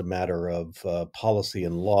complicated as a matter of policy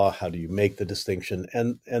and law. How do you make the distinction?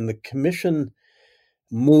 And the commission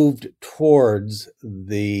moved towards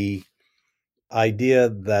the idea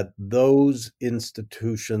that those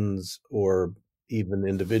institutions or even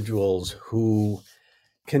individuals who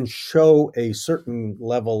can show a certain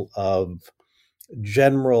level of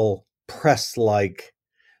general press-like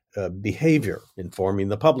behavior, informing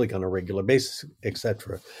the public on a regular basis,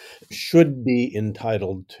 etc., should be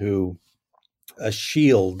entitled to a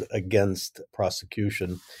shield against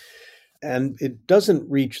prosecution. And it doesn't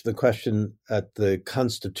reach the question at the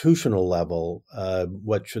constitutional level,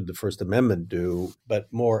 what should the First Amendment do, but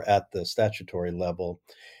more at the statutory level,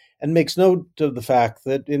 and makes note of the fact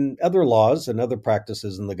that in other laws and other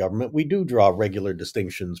practices in the government, we do draw regular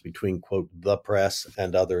distinctions between, quote, the press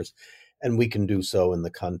and others, and we can do so in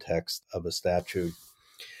the context of a statute.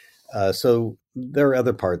 So there are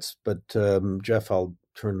other parts, but Jeff, I'll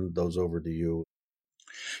turn those over to you.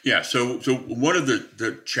 Yeah, so one of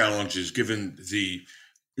the challenges, given the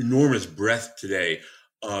enormous breadth today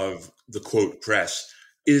of the quote press,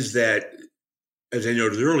 is that, as I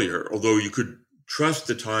noted earlier, although you could trust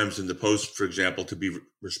the Times and the Post, for example, to be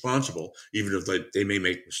responsible, even if they may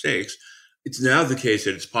make mistakes, it's now the case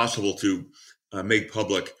that it's possible to make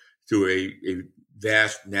public to a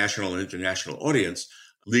vast national and international audience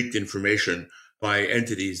leaked information by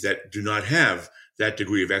entities that do not have that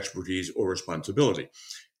degree of expertise or responsibility.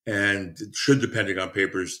 And should the Pentagon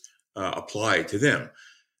Papers apply to them?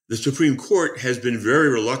 The Supreme Court has been very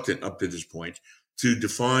reluctant up to this point to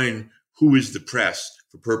define who is the press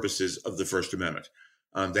for purposes of the First Amendment.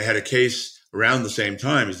 They had a case around the same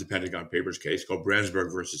time as the Pentagon Papers case called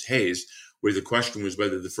Branzburg versus Hayes, where the question was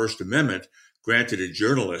whether the First Amendment granted a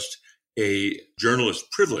journalist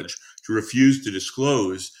privilege to refuse to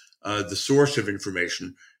disclose the source of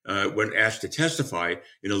information when asked to testify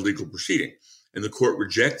in a legal proceeding. And the court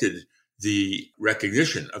rejected the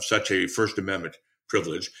recognition of such a First Amendment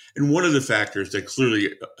privilege. And one of the factors that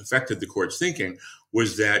clearly affected the court's thinking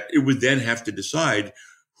was that it would then have to decide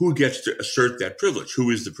who gets to assert that privilege, who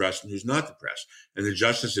is the press and who's not the press. And the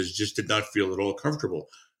justices just did not feel at all comfortable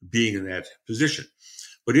being in that position.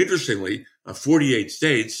 But interestingly, 48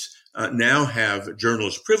 states now have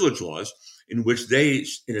journalist privilege laws in which they,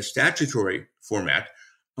 in a statutory format,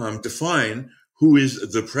 define who is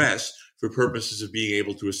the press for purposes of being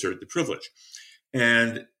able to assert the privilege.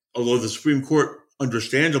 And although the Supreme Court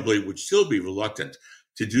understandably would still be reluctant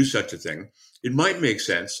to do such a thing, it might make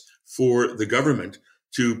sense for the government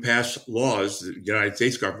to pass laws, the United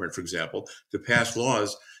States government, for example, to pass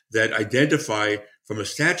laws that identify from a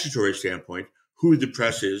statutory standpoint who the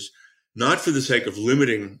press is, not for the sake of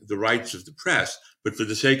limiting the rights of the press, but for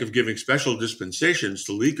the sake of giving special dispensations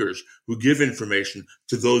to leakers who give information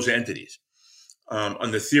to those entities.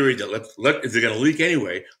 On the theory that if they're going to leak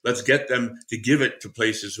anyway, let's get them to give it to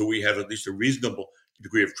places who we have at least a reasonable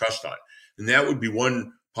degree of trust on. And that would be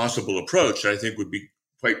one possible approach that I think would be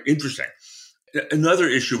quite interesting. Another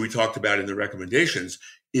issue we talked about in the recommendations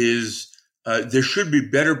is there should be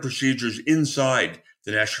better procedures inside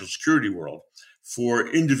the national security world for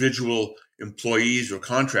individual employees or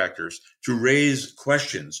contractors to raise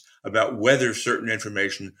questions about whether certain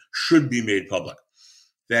information should be made public.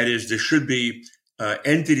 That is, there should be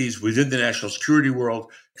entities within the national security world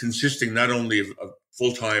consisting not only of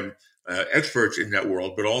full-time experts in that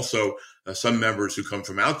world, but also some members who come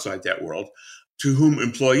from outside that world, to whom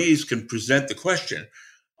employees can present the question,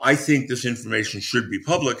 I think this information should be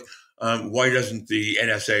public. Why doesn't the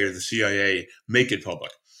NSA or the CIA make it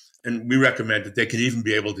public? And we recommend that they can even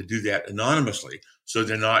be able to do that anonymously, so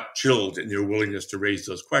they're not chilled in their willingness to raise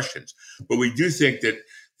those questions. But we do think that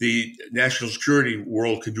the national security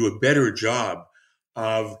world could do a better job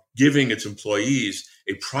of giving its employees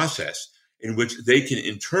a process in which they can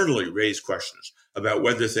internally raise questions about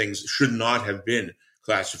whether things should not have been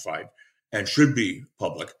classified and should be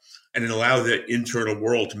public, and then allow the internal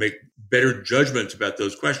world to make better judgments about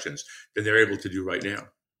those questions than they're able to do right now.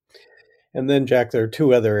 And then, Jack, there are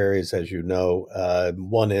two other areas, as you know.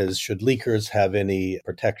 One is, should leakers have any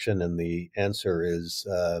protection? And the answer is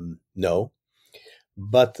no.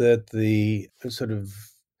 But that the sort of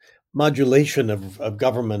modulation of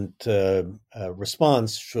government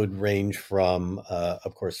response should range from,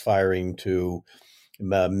 of course, firing to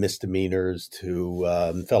misdemeanors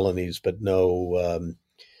to felonies, but no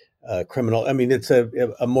criminal. I mean, it's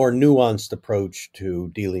a more nuanced approach to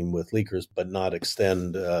dealing with leakers, but not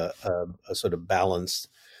extend a sort of balance.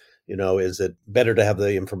 Is it better to have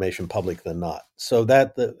the information public than not? So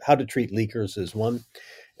that how to treat leakers is one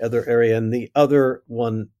other area. And the other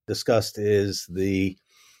one discussed is the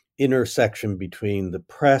intersection between the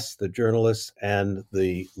press, the journalists, and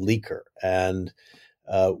the leaker. And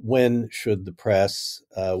when should the press,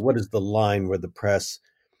 what is the line where the press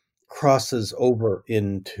crosses over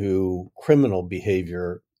into criminal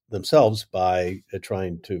behavior themselves by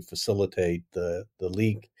trying to facilitate the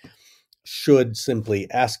leak? Should simply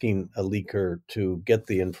asking a leaker to get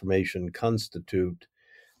the information constitute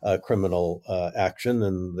criminal action?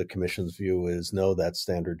 And the commission's view is no, that's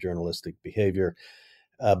standard journalistic behavior.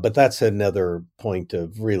 But that's another point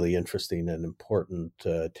of really interesting and important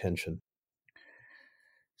tension.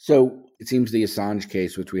 So it seems the Assange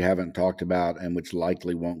case, which we haven't talked about and which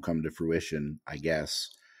likely won't come to fruition, I guess,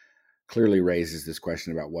 clearly raises this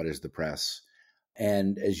question about what is the press.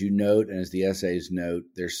 And as you note, and as the essays note,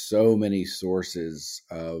 there's so many sources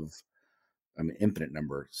of, infinite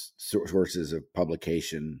numbers, sources of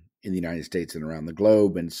publication in the United States and around the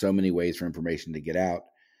globe, and so many ways for information to get out,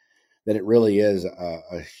 that it really is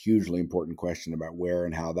a hugely important question about where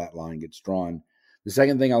and how that line gets drawn. The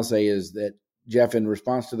second thing I'll say is that, Jeff, in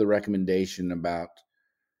response to the recommendation about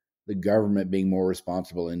the government being more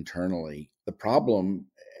responsible internally, the problem,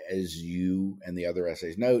 as you and the other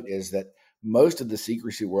essays note, is that most of the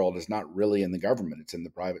secrecy world is not really in the government, it's in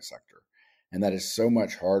the private sector. And that is so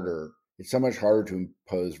much harder. It's so much harder to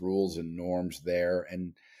impose rules and norms there.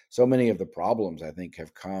 And so many of the problems, I think,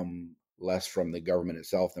 have come less from the government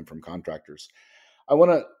itself than from contractors. I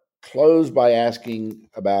want to close by asking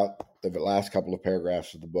about the last couple of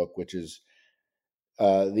paragraphs of the book, which is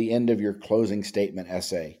the end of your closing statement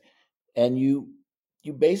essay. And you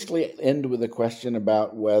basically end with a question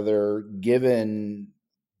about whether, given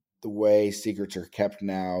the way secrets are kept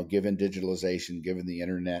now, given digitalization, given the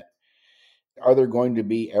internet, are there going to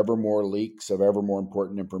be ever more leaks of ever more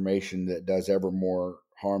important information that does ever more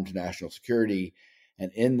harm to national security?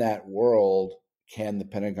 And in that world, can the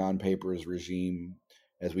Pentagon Papers regime,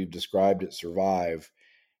 as we've described it, survive?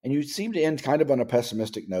 And you seem to end kind of on a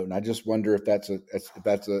pessimistic note, and I just wonder if that's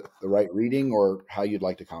the right reading, or how you'd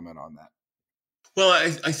like to comment on that. Well,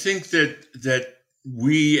 I think that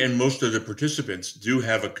we and most of the participants do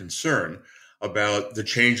have a concern about the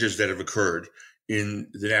changes that have occurred in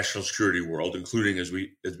the national security world, including, as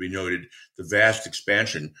we noted, the vast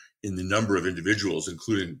expansion in the number of individuals,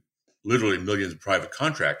 including literally millions of private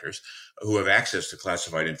contractors who have access to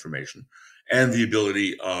classified information, and the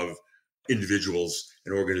ability of individuals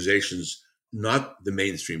and organizations, not the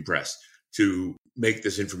mainstream press, to make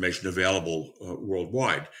this information available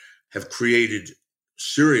worldwide, have created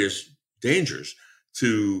serious dangers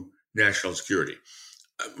to national security.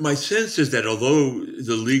 My sense is that although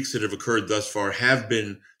the leaks that have occurred thus far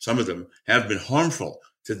some of them have been harmful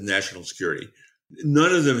to the national security,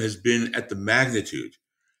 none of them has been at the magnitude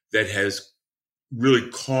that has really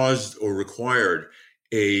caused or required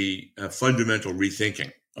a fundamental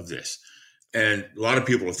rethinking of this. And a lot of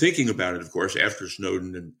people are thinking about it, of course, after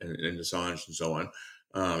Snowden and Assange and so on,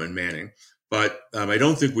 and Manning. But I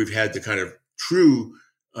don't think we've had the kind of true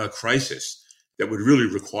crisis that would really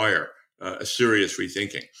require a serious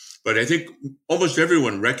rethinking. But I think almost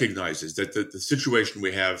everyone recognizes that the situation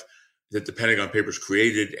we have, that the Pentagon Papers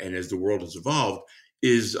created, and as the world has evolved,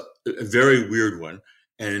 is a very weird one.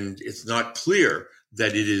 And it's not clear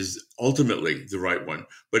that it is ultimately the right one.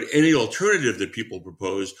 But any alternative that people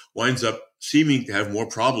propose winds up seeming to have more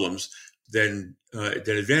problems than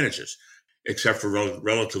advantages, except for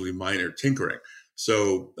relatively minor tinkering.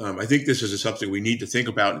 So I think this is something we need to think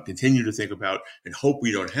about and continue to think about, and hope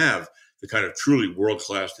we don't have the kind of truly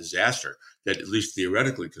world-class disaster that at least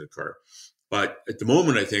theoretically could occur. But at the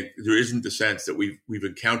moment, I think there isn't the sense that we've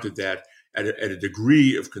encountered that at a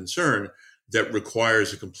degree of concern that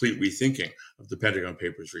requires a complete rethinking of the Pentagon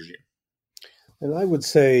Papers regime. And I would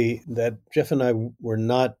say that Jeff and I were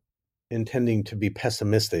not intending to be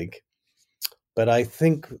pessimistic, but I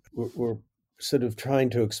think we're sort of trying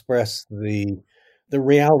to express the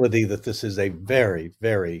reality that this is a very,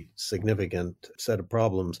 very significant set of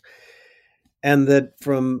problems. And that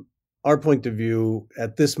from our point of view,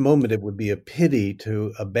 at this moment, it would be a pity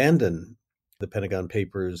to abandon the Pentagon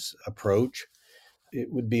Papers approach.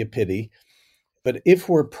 It would be a pity. But if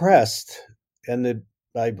we're pressed, and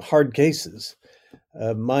by hard cases,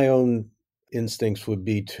 my own instincts would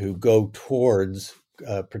be to go towards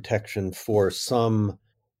protection for some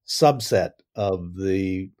subset of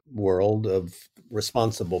the world of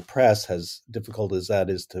responsible press, as difficult as that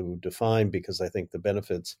is to define, because I think the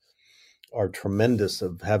benefits are tremendous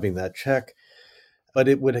of having that check. But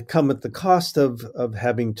it would come at the cost of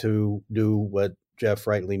having to do what Jeff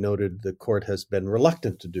rightly noted the court has been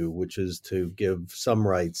reluctant to do, which is to give some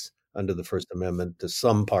rights under the First Amendment to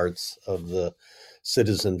some parts of the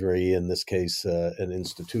citizenry, in this case, an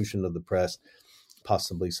institution of the press,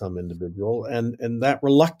 possibly some individual. And that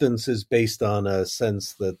reluctance is based on a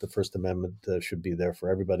sense that the First Amendment should be there for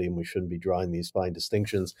everybody, and we shouldn't be drawing these fine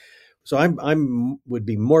distinctions. So I'm would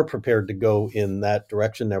be more prepared to go in that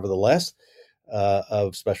direction, nevertheless,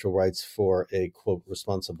 of special rights for a, quote,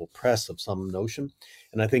 responsible press of some notion.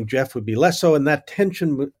 And I think Jeff would be less so. And that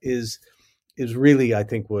tension is really, I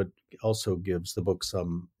think, what also gives the book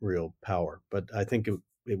some real power. But I think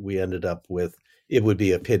we ended up with, it would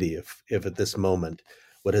be a pity if at this moment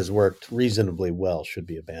what has worked reasonably well should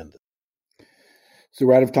be abandoned. So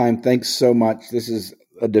we're out of time. Thanks so much. This is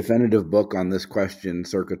a definitive book on this question,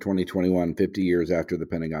 circa 2021, 50 years after the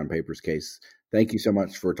Pentagon Papers case. Thank you so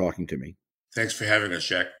much for talking to me. Thanks for having us,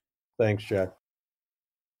 Jack. Thanks, Jack.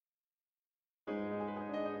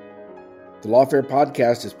 The Lawfare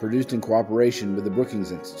podcast is produced in cooperation with the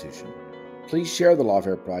Brookings Institution. Please share the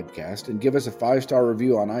Lawfare podcast and give us a 5-star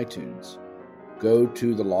review on iTunes. Go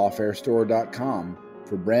to thelawfarestore.com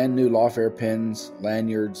for brand new Lawfare pins,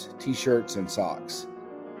 lanyards, t-shirts, and socks.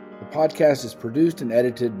 The podcast is produced and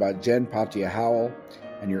edited by Jen Patia Howell,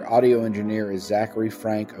 and your audio engineer is Zachary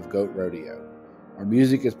Frank of Goat Rodeo. Our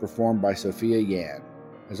music is performed by Sophia Yan.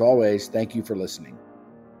 As always, thank you for listening.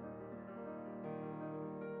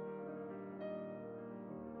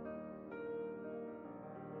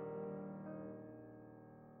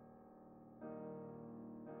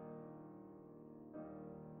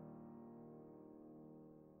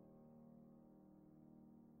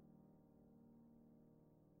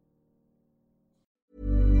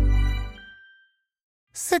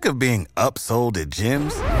 Sick of being upsold at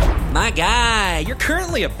gyms? My guy, you're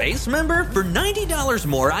currently a base member? For $90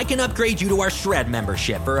 more, I can upgrade you to our Shred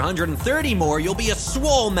membership. For $130 more, you'll be a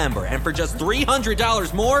Swole member. And for just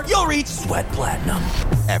 $300 more, you'll reach Sweat Platinum.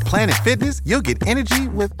 At Planet Fitness, you'll get energy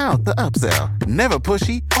without the upsell. Never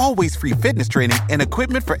pushy, always free fitness training and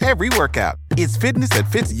equipment for every workout. It's fitness that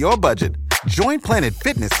fits your budget. Join Planet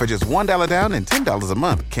Fitness for just $1 down and $10 a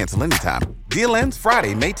month. Cancel anytime. Deal ends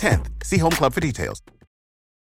Friday, May 10th. See Home Club for details.